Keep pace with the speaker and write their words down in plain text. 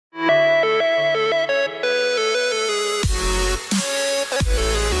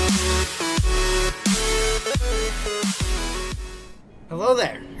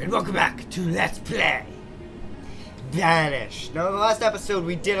to Let's Play Banished. Now, in the last episode,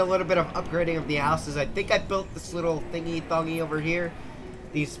 we did a little bit of upgrading of the houses. I think I built this little thingy-thongy over here.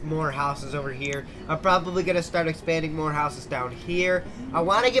 These more houses over here. I'm probably going to start expanding more houses down here. I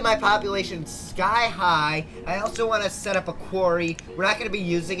want to get my population sky high. I also want to set up a quarry. We're not going to be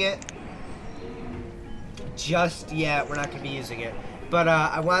using it just yet. We're not going to be using it. But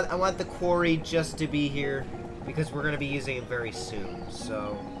I want the quarry just to be here because we're going to be using it very soon.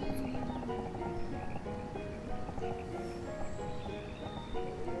 So...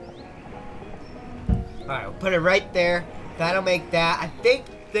 alright, we'll put it right there. That'll make that. I think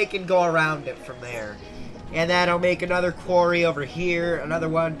they can go around it from there. And that'll make another quarry over here, another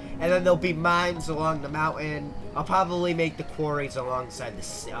one. And then there'll be mines along the mountain. I'll probably make the quarries alongside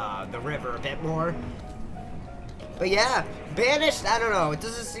the river a bit more. But yeah, Banished, I don't know. It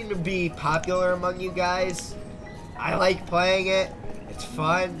doesn't seem to be popular among you guys. I like playing it. It's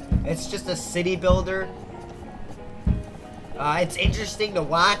fun. It's just a city builder. It's interesting to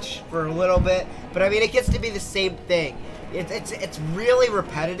watch for a little bit, but I mean, it gets to be the same thing. It's really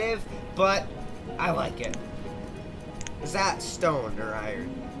repetitive, but I like it. Is that stone or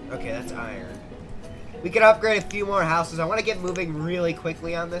iron? Okay, that's iron. We can upgrade a few more houses. I want to get moving really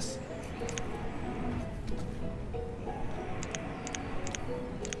quickly on this.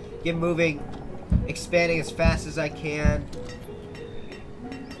 Get moving, expanding as fast as I can.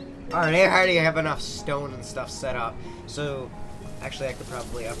 Alright, I already have enough stone and stuff set up. So, actually I could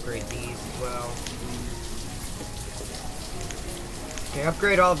probably upgrade these as well. Okay,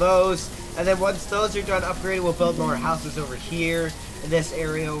 upgrade all those. And then once those are done upgrading, we'll build more houses over here. In this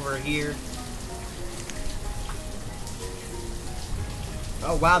area over here.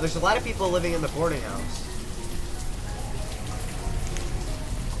 Oh wow, there's a lot of people living in the boarding house.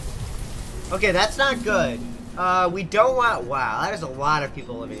 Okay, that's not good. We don't want... wow, that is a lot of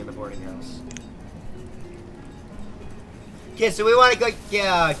people living in the boarding house. Okay, so we want to go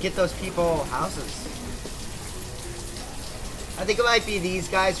get those people houses. I think it might be these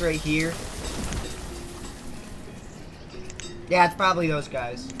guys right here. Yeah, it's probably those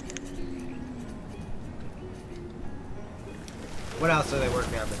guys. What else are they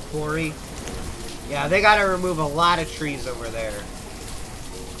working on? The quarry? Yeah, they gotta remove a lot of trees over there.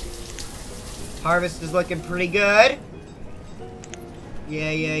 Harvest is looking pretty good.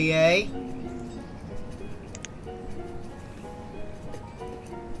 Yay, yay, yay.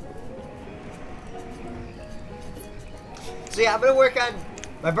 So yeah, I'm gonna work on...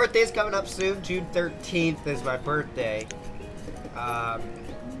 my birthday's coming up soon. June 13th is my birthday.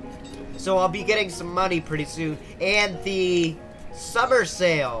 So I'll be getting some money pretty soon. And the summer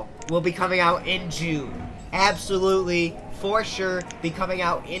sale will be coming out in June. Absolutely, for sure, be coming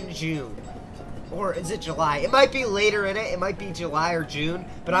out in June. Or is it July? It might be later in it. It might be July or June.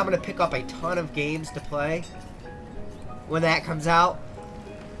 But I'm going to pick up a ton of games to play when that comes out.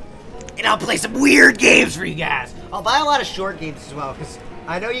 And I'll play some weird games for you guys. I'll buy a lot of short games as well. Because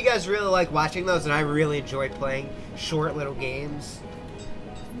I know you guys really like watching those. And I really enjoy playing short little games.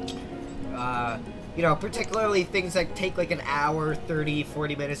 You know, particularly things that take like an hour, 30,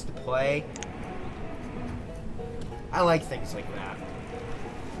 40 minutes to play. I like things like that.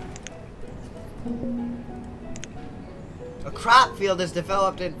 A crop field has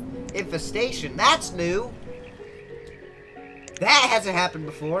developed an infestation. That's new. That hasn't happened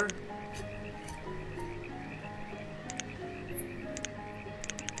before.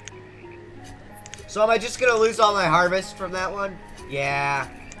 So am I just gonna lose all my harvest from that one? Yeah.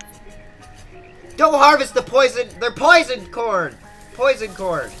 Don't harvest the poison. They're poisoned corn. Poison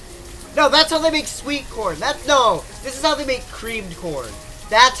corn. No, that's how they make sweet corn. No. This is how they make creamed corn.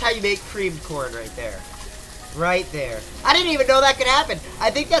 That's how you make creamed corn right there. Right there. I didn't even know that could happen. I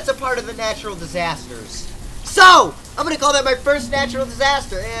think that's a part of the natural disasters. So, I'm going to call that my first natural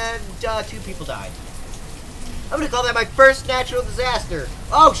disaster. And 2 people died. I'm going to call that my first natural disaster.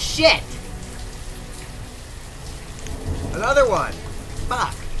 Oh, shit. Another one.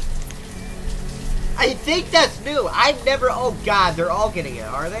 Fuck. I think that's new. I've never... oh, God. They're all getting it,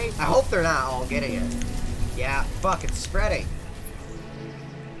 are they? I hope they're not all getting it. Yeah, fuck. It's spreading.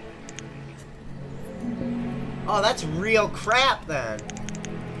 Oh, that's real crap, then.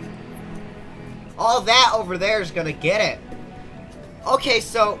 All that over there is gonna get it. Okay,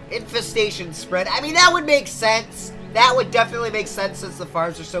 so, infestation spread. I mean, that would make sense. That would definitely make sense since the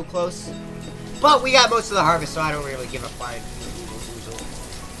farms are so close. But we got most of the harvest, so I don't really give a flying.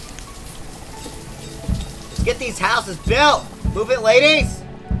 Let's get these houses built. Move it, ladies.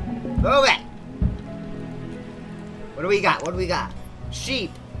 Move it. What do we got? What do we got?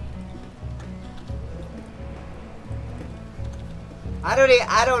 Sheep. I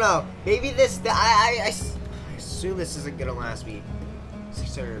don't know. Maybe this, I assume this isn't gonna last me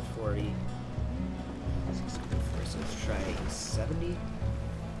 640. 640, so let's try 70.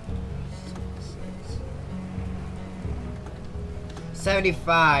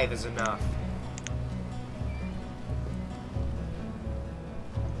 75 is enough.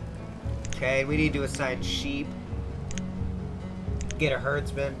 Okay, we need to assign sheep. Get a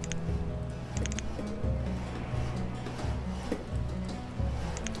herdsman.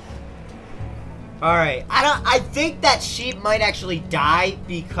 Alright, I think that sheep might actually die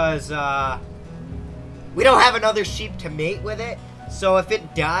because, we don't have another sheep to mate with it. So if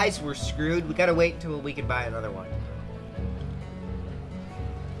it dies, we're screwed. We gotta wait until we can buy another one.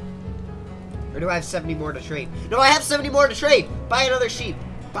 Or do I have 70 more to trade? No, I have 70 more to trade! Buy another sheep!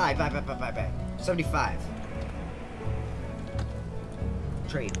 Buy. 75.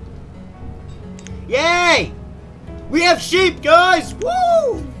 Trade. Yay! We have sheep, guys!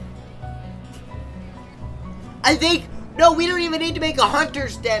 Woo! I think, no, we don't even need to make a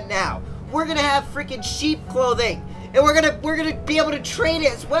hunter's den now. We're gonna have freaking sheep clothing. And we're gonna be able to trade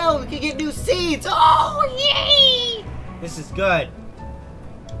it as well. We can get new seeds. Oh, yay! This is good.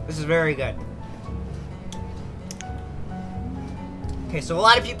 This is very good. Okay, so a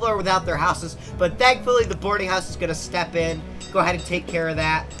lot of people are without their houses, but thankfully the boarding house is gonna step in. Go ahead and take care of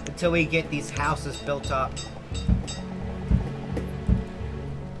that until we get these houses built up.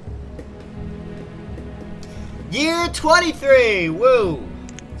 Year 23! Woo!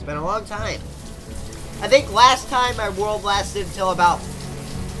 It's been a long time. I think last time my world lasted until about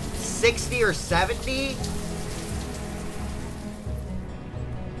 60 or 70.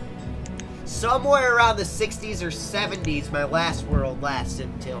 Somewhere around the 60s or 70s, my last world lasted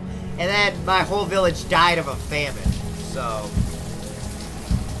until. And then my whole village died of a famine. So,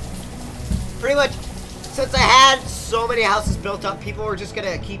 pretty much, since I had so many houses built up, people were just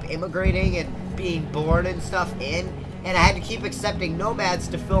gonna keep immigrating and being born and stuff in, and I had to keep accepting nomads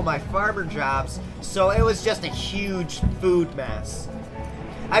to fill my farmer jobs, so it was just a huge food mess.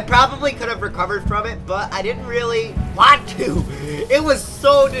 I probably could have recovered from it, but I didn't really want to. It was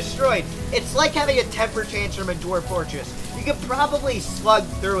so destroyed. It's like having a temper tantrum in Dwarf Fortress. You could probably slug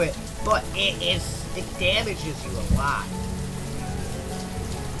through it, but it damages you a lot.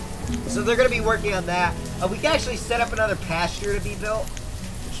 So they're going to be working on that. We can actually set up another pasture to be built,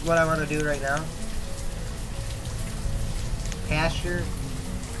 which is what I want to do right now. Pasture.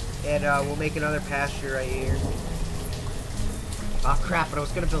 And we'll make another pasture right here. Oh crap, but I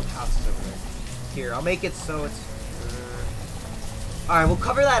was going to build houses over there. Here, I'll make it so it's... Alright, we'll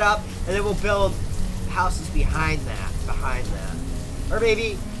cover that up, and then we'll build houses behind that. Or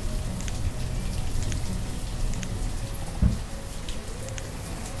maybe...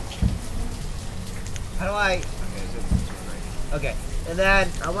 How do I... Okay, and then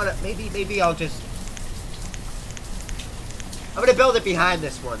I want to... Maybe I'll just... I'm going to build it behind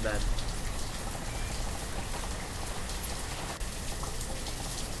this one, then.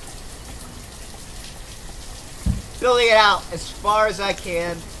 Building it out as far as I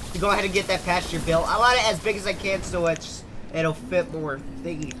can to go ahead and get that pasture built. I want it as big as I can so it'll fit more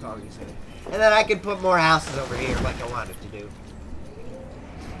thingy-tongies in it. And then I can put more houses over here like I wanted to do.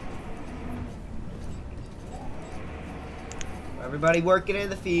 Everybody working in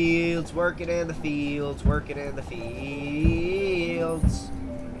the fields, working in the fields, working in the fields.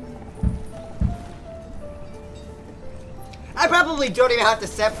 I probably don't even have to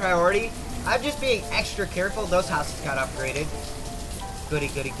set priority. I'm just being extra careful. Those houses got upgraded. Goody,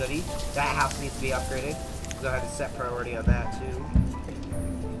 goody, goody. That house needs to be upgraded. Go ahead and set priority on that too.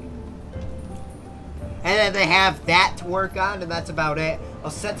 And then they have that to work on, and that's about it.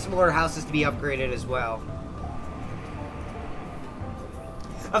 I'll set some more houses to be upgraded as well.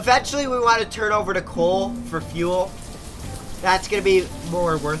 Eventually, we want to turn over to coal for fuel. That's going to be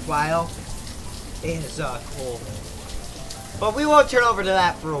more worthwhile. Is coal. But we won't turn over to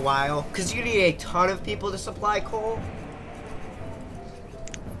that for a while, because you need a ton of people to supply coal.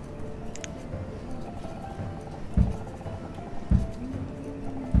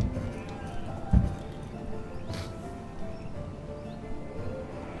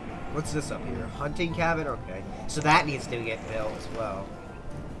 What's this up here? Hunting cabin? Okay. So that needs to get built as well.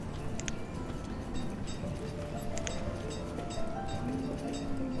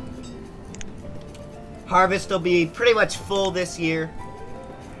 Harvest will be pretty much full this year.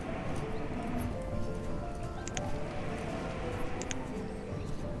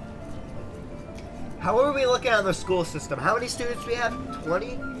 How are we looking on the school system? How many students do we have?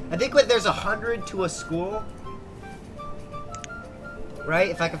 20? I think there's 100 to a school. Right?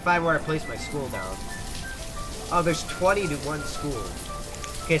 If I can find where I place my school down. Oh, there's 20 to one school.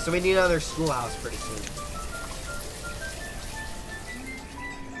 Okay, so we need another schoolhouse pretty soon.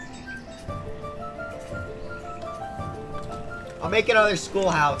 I'll make another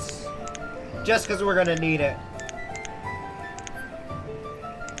schoolhouse. Just because we're going to need it.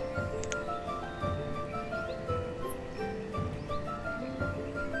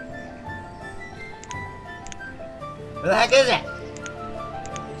 Where the heck is it?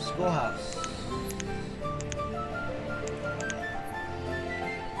 Schoolhouse.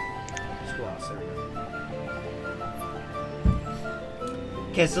 Schoolhouse, there we go.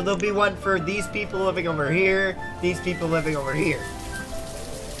 Okay, so there'll be one for these people living over here, these people living over here.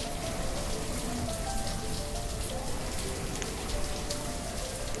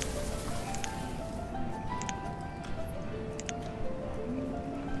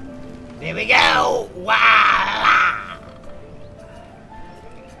 There we go! Wow!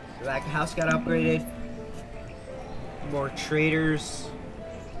 So that house got upgraded. More traders.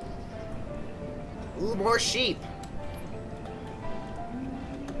 Ooh, more sheep.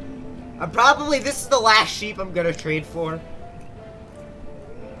 This is the last sheep I'm gonna trade for.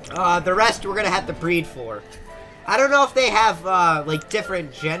 The rest we're gonna have to breed for. I don't know if they have, like,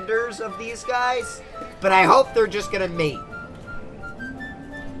 different genders of these guys, but I hope they're just gonna mate.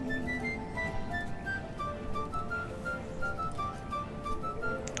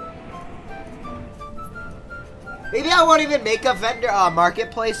 Maybe I won't even make a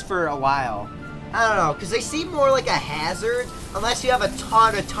marketplace for a while. I don't know, because they seem more like a hazard unless you have a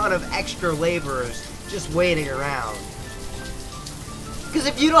ton of extra laborers just waiting around. Because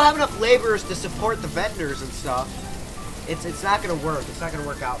if you don't have enough laborers to support the vendors and stuff, it's not going to work. It's not going to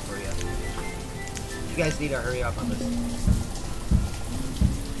work out for you. You guys need to hurry up on this.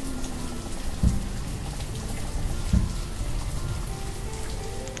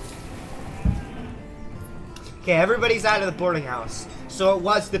 Okay, everybody's out of the boarding house. So it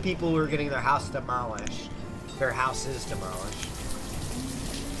was the people who were getting their house demolished. Their houses demolished.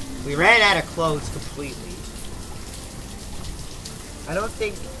 We ran out of clothes completely. I don't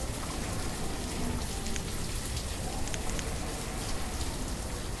think...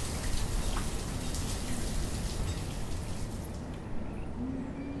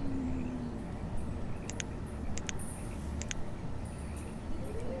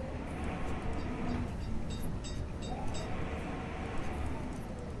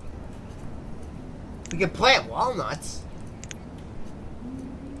 We can plant walnuts.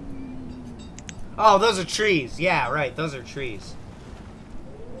 Oh, those are trees. Yeah, right. Those are trees.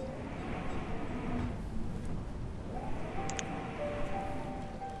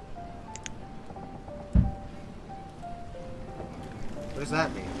 What does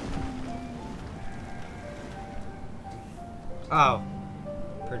that mean? Oh.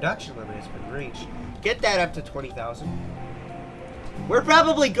 Production limit has been reached. Get that up to 20,000. We're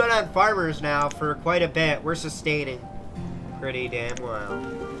probably good on farmers now for quite a bit. We're sustaining pretty damn well.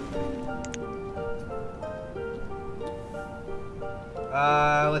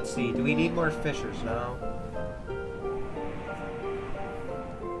 Let's see. Do we need more fishers? No.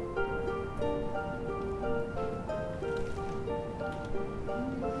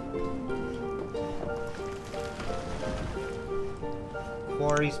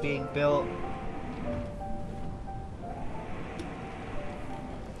 Quarries being built.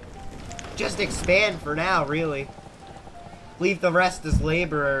 Just expand for now, really. Leave the rest as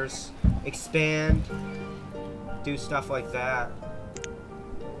laborers. Expand. Do stuff like that.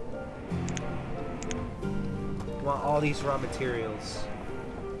 Want all these raw materials.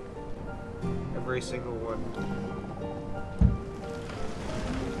 Every single one.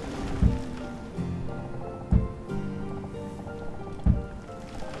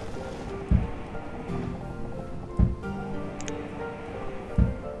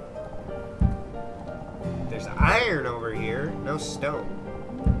 There's iron over here, no stone.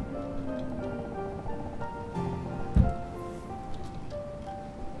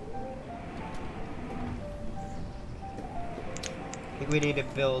 I think we need to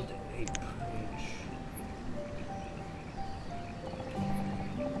build a bridge.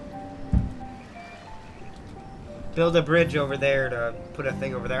 Build a bridge over there to put a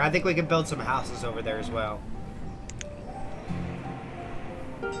thing over there. I think we can build some houses over there as well.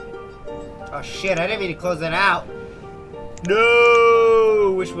 Oh shit, I didn't mean to close that out.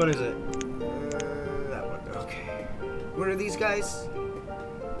 No! Which one is it? That one. Okay. What are these guys?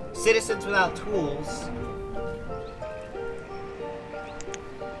 Citizens without tools.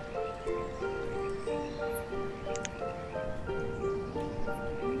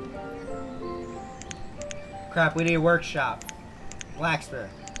 Crap, we need a workshop. Blacksmith.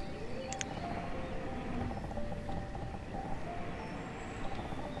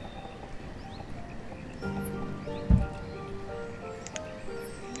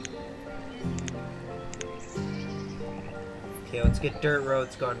 Okay, let's get dirt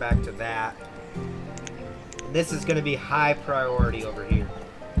roads going back to that. And this is going to be high priority over here.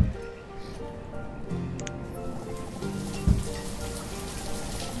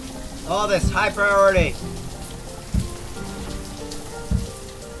 All this, high priority.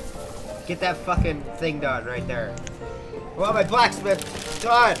 Get that fucking thing done right there. I want my blacksmith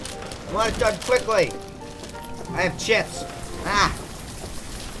done. I want it done quickly. I have chips. Ah.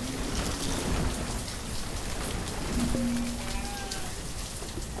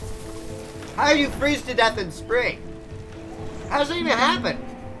 How do you freeze to death in spring? How does that even happen?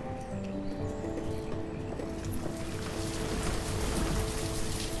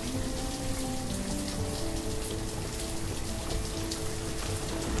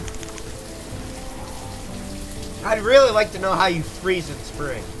 I'd really like to know how you freeze in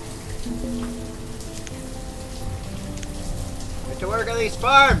spring. Get to work on these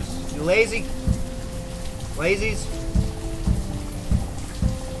farms, you lazy. Lazies.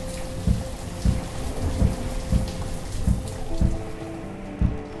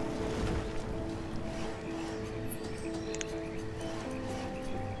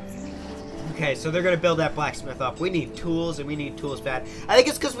 Okay, so they're gonna build that blacksmith up. We need tools, and we need tools bad. I think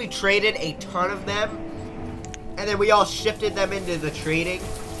it's because we traded a ton of them, and then we all shifted them into the trading.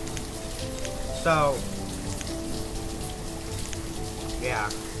 So, yeah.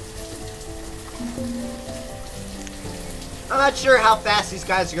 I'm not sure how fast these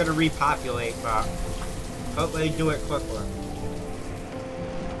guys are gonna repopulate, but hopefully they do it quickly.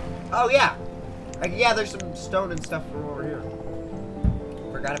 Oh yeah, yeah. There's some stone and stuff from over here.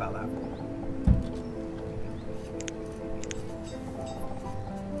 Forgot about that.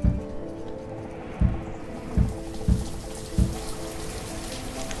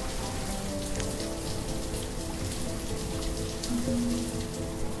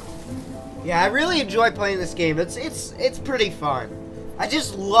 Yeah, I really enjoy playing this game. It's pretty fun. I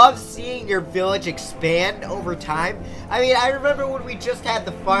just love seeing your village expand over time. I mean, I remember when we just had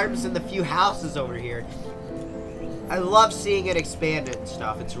the farms and the few houses over here. I love seeing it expand and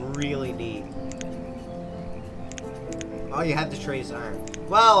stuff. It's really neat. Oh, you have to trace iron.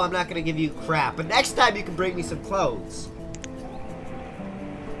 Well, I'm not gonna give you crap, but next time you can bring me some clothes.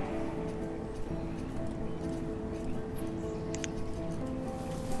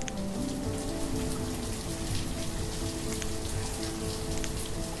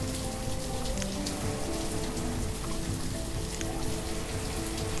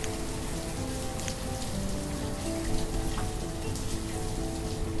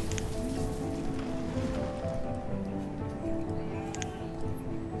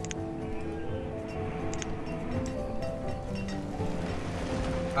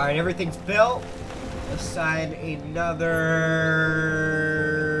 Alright, everything's built. Assign another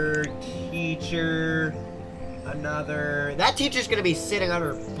teacher. Another... That teacher's gonna be sitting on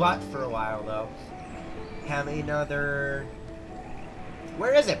her butt for a while, though. Have another...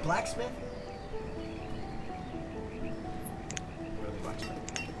 Where is it? Blacksmith?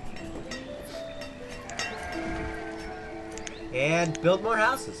 And build more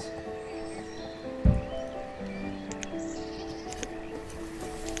houses.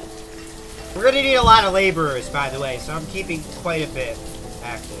 We're gonna need a lot of laborers, by the way, so I'm keeping quite a bit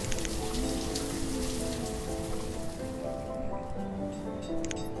active.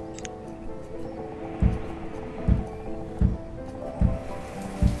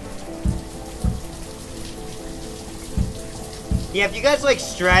 Yeah, if you guys like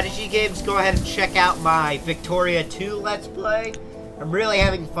strategy games, go ahead and check out my Victoria 2 Let's Play. I'm really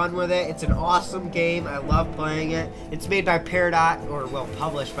having fun with it. It's an awesome game. I love playing it. It's made by Paradox, or well,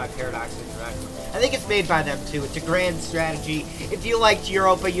 published by Paradox Interactive. I think it's made by them too. It's a grand strategy. If you liked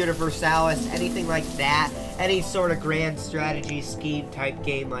Europa Universalis, anything like that, any sort of grand strategy scheme type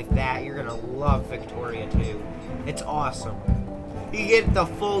game like that, you're gonna love Victoria 2. It's awesome. You get the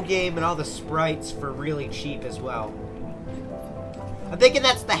full game and all the sprites for really cheap as well. I'm thinking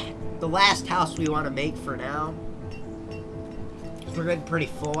that's the last house we want to make for now. We're getting pretty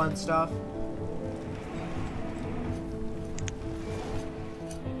full on stuff.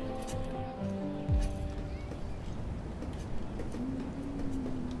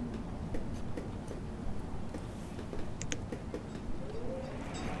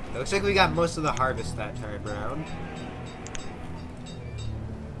 It looks like we got most of the harvest that time around.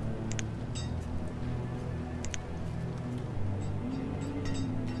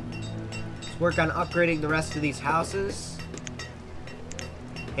 Let's work on upgrading the rest of these houses.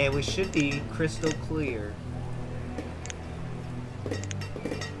 And we should be crystal clear.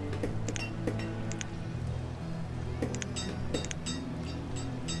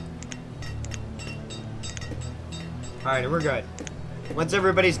 Alright, we're good. Once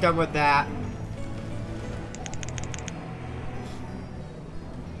everybody's done with that.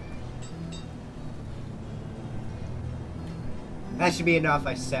 That should be enough,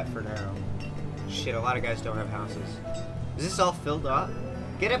 I set for now. Shit, a lot of guys don't have houses. Is this all filled up?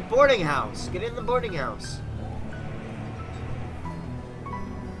 Get a boarding house. Get in the boarding house.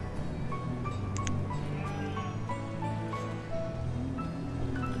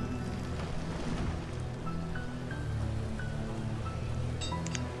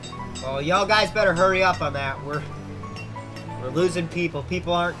 Well, y'all guys better hurry up on that. We're losing people.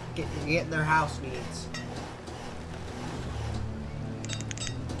 People aren't getting their house needs.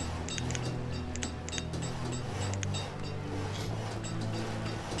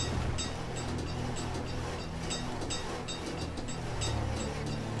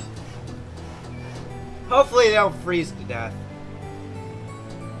 Hopefully they don't freeze to death.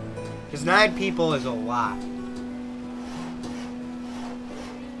 Because 9 people is a lot.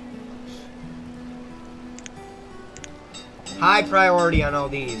 High priority on all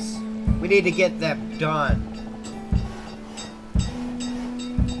these. We need to get them done.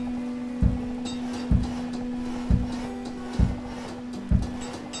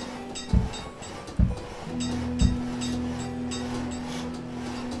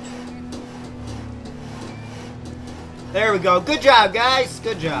 There we go. Good job, guys.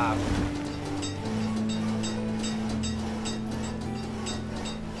 Good job.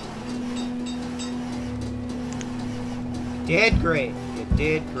 Did great. You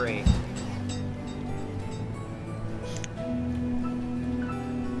did great.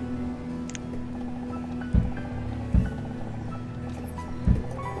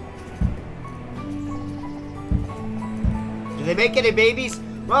 Do they make any babies?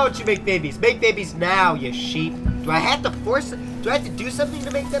 Why don't you make babies? Make babies now, you sheep. Do I have to force it? Do I have to do something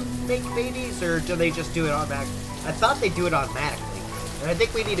to make them make babies, or do they just do it automatically? I thought they do it automatically. And I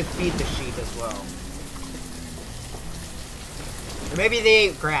think we need to feed the sheep as well. Or maybe they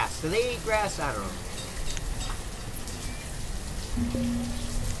ate grass. Do they eat grass? I don't know.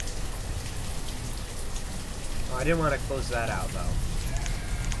 Oh, I didn't want to close that out, though.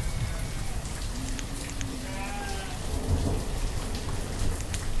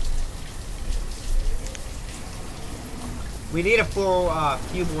 We need a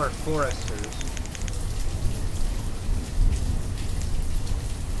few more foresters.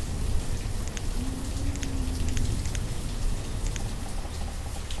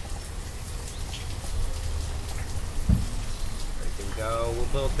 There we go. We'll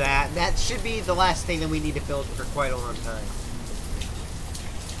build that. That should be the last thing that we need to build for quite a long time.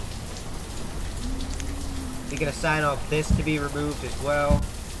 We can assign all this to be removed as well.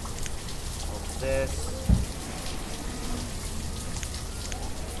 All this.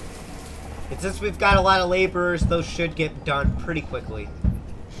 And since we've got a lot of laborers, those should get done pretty quickly.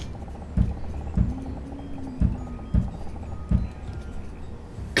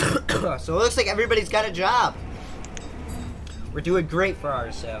 So it looks like everybody's got a job. We're doing great for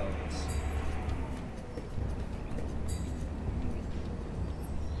ourselves.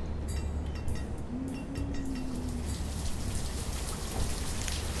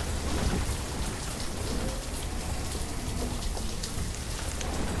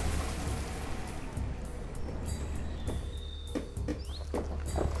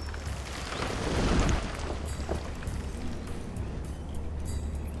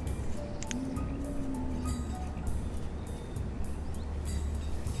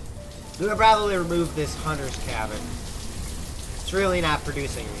 We would probably remove this hunter's cabin. It's really not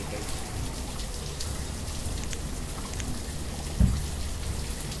producing anything.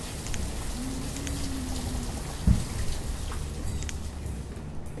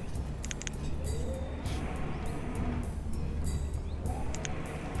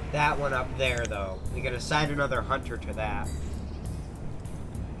 That one up there, though. We can assign another hunter to that.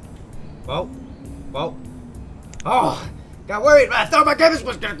 Whoa. Whoa. Oh! Got worried. I thought my game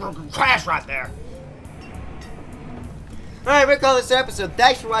was gonna crash right there. Alright, we're gonna call this an episode.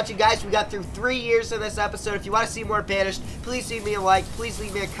 Thanks for watching, guys. We got through 3 years in this episode. If you want to see more Banished, please leave me a like. Please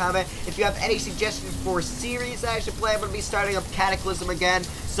leave me a comment. If you have any suggestions for series that I should play, I'm going to be starting up Cataclysm again.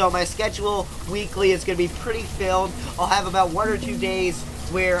 So my schedule weekly is going to be pretty filled. I'll have about 1 or 2 days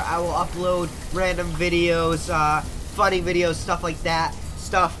where I will upload random videos, funny videos, stuff like that.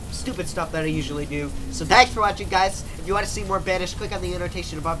 Stupid stuff that I usually do. So thanks for watching, guys. If you want to see more Banished, click on the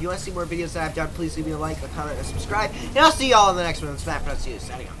annotation above. If you want to see more videos that I've done, please leave me a like, a comment, and subscribe. And I'll see y'all in the next one. It's MrNoDStudios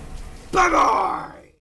signing out. Bye-bye!